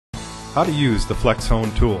How to use the Flex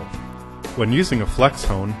Hone tool. When using a Flex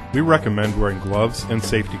Hone, we recommend wearing gloves and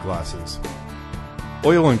safety glasses.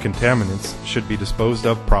 Oil and contaminants should be disposed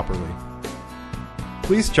of properly.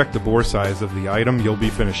 Please check the bore size of the item you'll be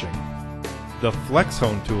finishing. The Flex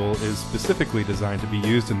Hone tool is specifically designed to be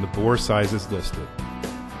used in the bore sizes listed.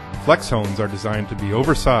 Flex Hones are designed to be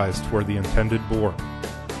oversized for the intended bore.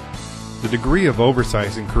 The degree of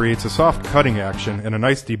oversizing creates a soft cutting action and a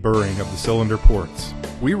nice deburring of the cylinder ports.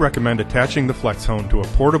 We recommend attaching the Flex Hone to a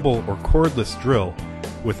portable or cordless drill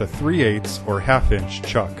with a 3/8 or 1/2 inch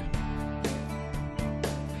chuck.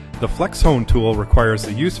 The Flex Hone tool requires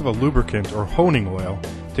the use of a lubricant or honing oil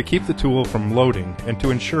to keep the tool from loading and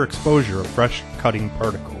to ensure exposure of fresh cutting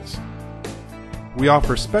particles. We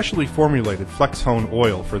offer specially formulated Flex Hone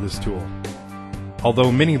oil for this tool.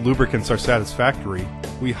 Although many lubricants are satisfactory,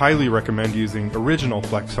 we highly recommend using original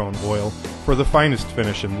Flex Hone oil for the finest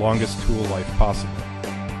finish and longest tool life possible.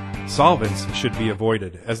 Solvents should be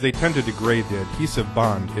avoided as they tend to degrade the adhesive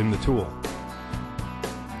bond in the tool.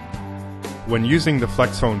 When using the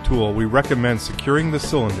Flex Hone tool, we recommend securing the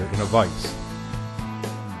cylinder in a vise.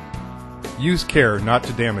 Use care not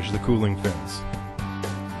to damage the cooling fins.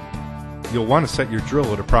 You'll want to set your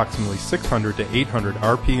drill at approximately 600 to 800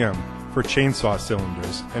 RPM for chainsaw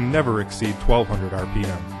cylinders and never exceed 1200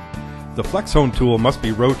 RPM. The Flex Hone tool must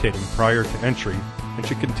be rotating prior to entry and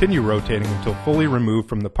should continue rotating until fully removed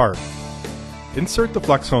from the part. Insert the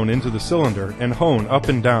Flex Hone into the cylinder and hone up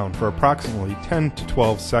and down for approximately 10 to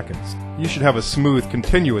 12 seconds. You should have a smooth,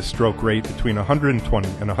 continuous stroke rate between 120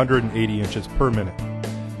 and 180 inches per minute.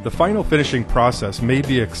 The final finishing process may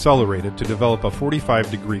be accelerated to develop a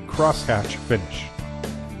 45-degree crosshatch finish.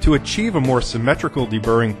 To achieve a more symmetrical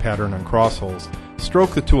deburring pattern on crossholes,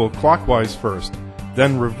 stroke the tool clockwise first,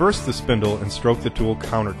 then reverse the spindle and stroke the tool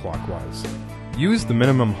counterclockwise. Use the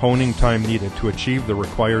minimum honing time needed to achieve the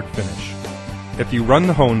required finish. If you run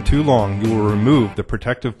the hone too long, you will remove the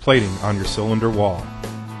protective plating on your cylinder wall.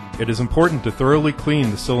 It is important to thoroughly clean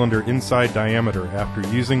the cylinder inside diameter after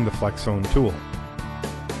using the Flex Hone tool.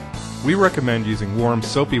 We recommend using warm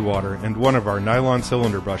soapy water and one of our nylon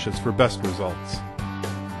cylinder brushes for best results.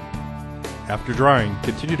 After drying,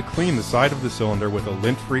 continue to clean the side of the cylinder with a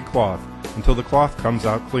lint-free cloth until the cloth comes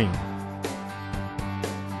out clean.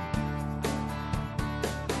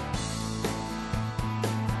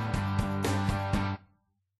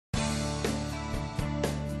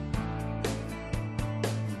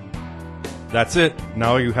 That's it.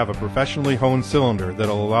 Now you have a professionally honed cylinder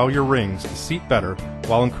that'll allow your rings to seat better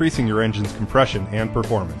while increasing your engine's compression and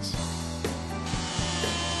performance.